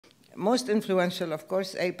Most influential, of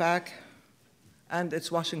course, AIPAC and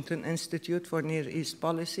its Washington Institute for Near East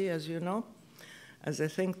Policy, as you know, as a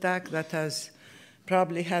think tank that has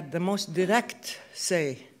probably had the most direct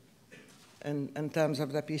say in terms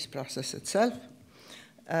of the peace process itself,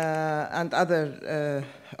 and other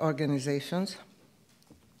organizations,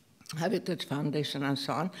 Heritage Foundation and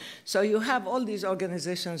so on. So you have all these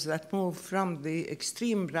organizations that move from the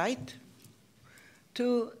extreme right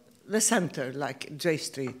to the center, like J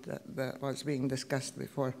Street that was being discussed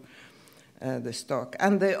before this talk.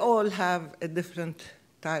 And they all have a different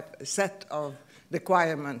set of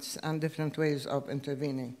requirements and different ways of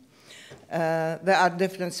intervening. There are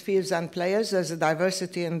different spheres and players. There's a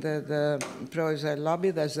diversity in the pro-Israel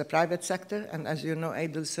lobby. There's the private sector. And as you know,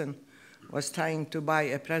 Adelson was trying to buy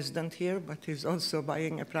a president here, but he's also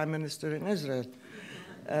buying a prime minister in Israel.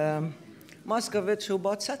 Moscovitz, who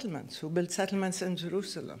bought settlements, who built settlements in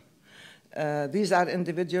Jerusalem. These are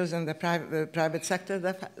individuals in the private sector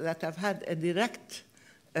that have had a direct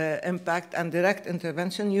impact and direct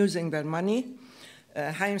intervention using their money.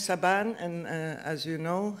 Haim Saban, as you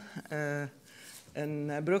know,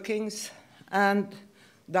 in Brookings, and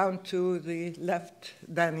down to the left,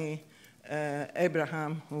 Danny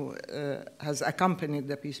Abraham, who has accompanied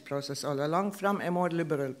the peace process all along from a more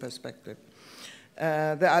liberal perspective.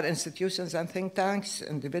 There are institutions and think tanks,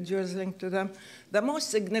 individuals linked to them. The most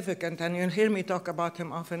significant, and you'll hear me talk about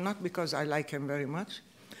him often, not because I like him very much,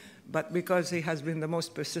 but because he has been the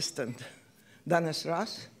most persistent, Dennis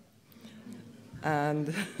Ross,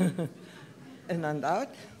 and In and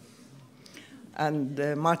Out,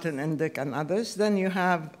 and Martin Indyk and others. Then you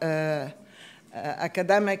have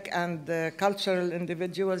academic and cultural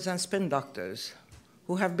individuals and spin doctors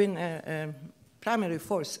who have been a primary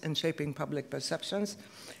force in shaping public perceptions,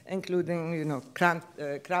 including, you know,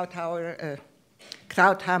 Krauthammer,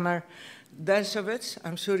 Dershowitz,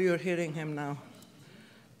 I'm sure you're hearing him now,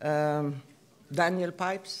 Daniel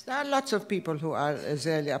Pipes. There are lots of people who are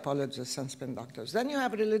Israeli apologists and spin doctors. Then you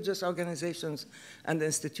have religious organizations and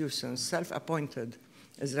institutions, self-appointed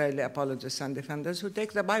Israeli apologists and defenders who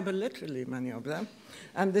take the Bible literally, many of them.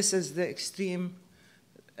 And this is the extreme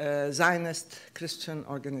Zionist Christian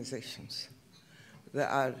organizations. They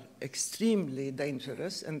are extremely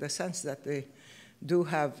dangerous in the sense that they do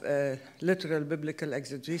have literal biblical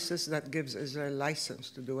exegesis that gives Israel license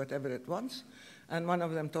to do whatever it wants. And one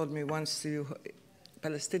of them told me once, you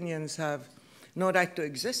Palestinians have no right to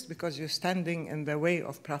exist because you're standing in the way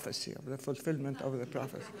of prophecy, of the fulfillment of the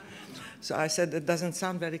prophecy. So I said, it doesn't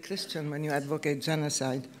sound very Christian when you advocate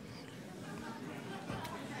genocide.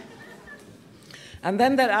 And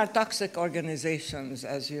then there are toxic organizations,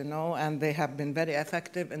 as you know, and they have been very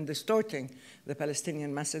effective in distorting the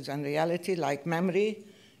Palestinian message and reality, like MEMRI,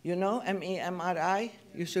 you know, MEMRI.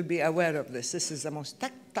 You should be aware of this. This is the most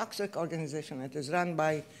toxic organization. It is run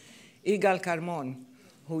by Igal Carmon,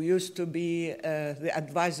 who used to be the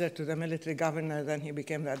advisor to the military governor. Then he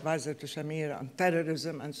became the advisor to Shamir on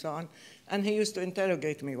terrorism and so on. And he used to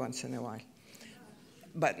interrogate me once in a while.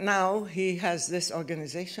 But now he has this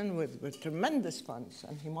organization with tremendous funds,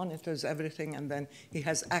 and he monitors everything, and then he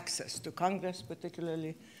has access to Congress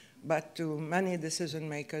particularly, but to many decision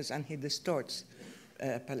makers, and he distorts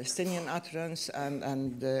Palestinian utterance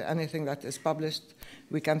and anything that is published.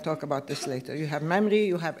 We can talk about this later. You have MEMRI,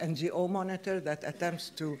 you have NGO Monitor that attempts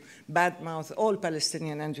to badmouth all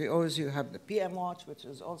Palestinian NGOs. You have the PM Watch, which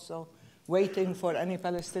is also waiting for any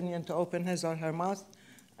Palestinian to open his or her mouth,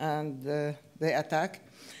 and they attack.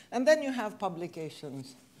 And then you have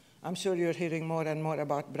publications. I'm sure you're hearing more and more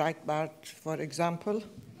about Breitbart, for example,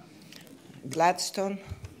 Gladstone.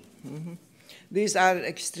 Mm-hmm. These are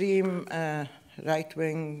extreme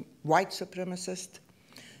right-wing white supremacists.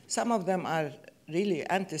 Some of them are really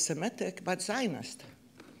anti-Semitic, but Zionist.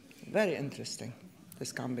 Very interesting,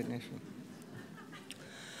 this combination.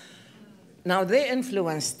 Now, they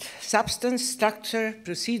influenced substance, structure,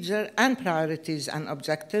 procedure, and priorities and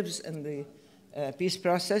objectives in the peace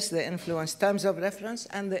process. They influenced terms of reference,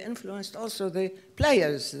 and they influenced also the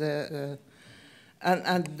players,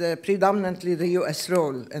 and predominantly the US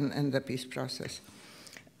role in the peace process.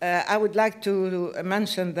 I would like to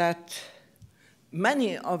mention that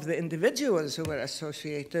many of the individuals who were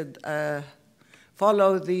associated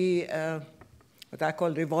follow the, what I call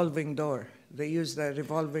revolving door. They use the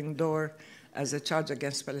revolving door as a charge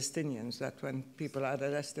against Palestinians, that when people are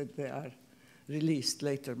arrested, they are released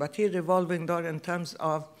later. But here, revolving door in terms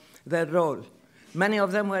of their role. Many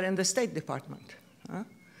of them were in the State Department.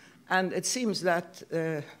 And it seems that,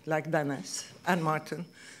 like Dennis and Martin,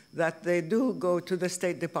 that they do go to the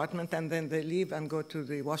State Department and then they leave and go to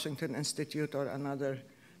the Washington Institute or another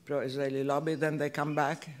pro-Israeli lobby. Then they come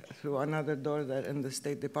back through another door there in the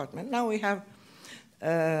State Department. Now we have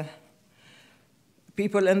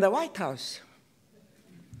people in the White House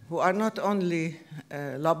who are not only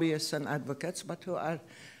lobbyists and advocates, but who are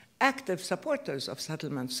active supporters of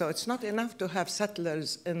settlements. So it's not enough to have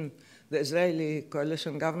settlers in the Israeli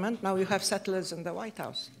coalition government. Now you have settlers in the White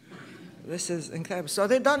House. This is incredible. So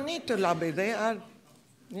they don't need to lobby. They are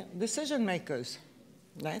decision makers,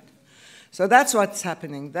 right? So that's what's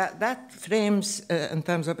happening. That frames, in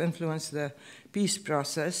terms of influence, the peace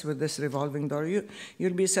process with this revolving door.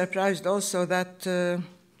 You'll be surprised also that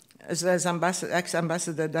Israel's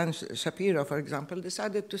ex-ambassador Dan Shapiro, for example,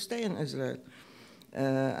 decided to stay in Israel.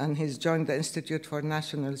 And he's joined the Institute for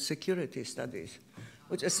National Security Studies,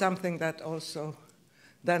 which is something that also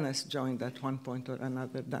Dennis joined at one point or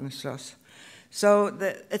another, Dennis Ross. So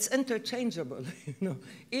it's interchangeable. You know.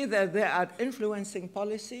 Either they are influencing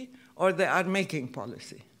policy or they are making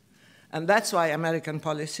policy. And that's why American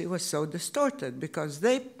policy was so distorted, because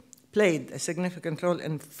they played a significant role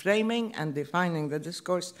in framing and defining the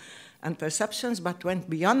discourse and perceptions, but went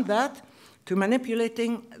beyond that to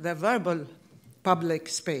manipulating the verbal public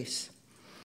space.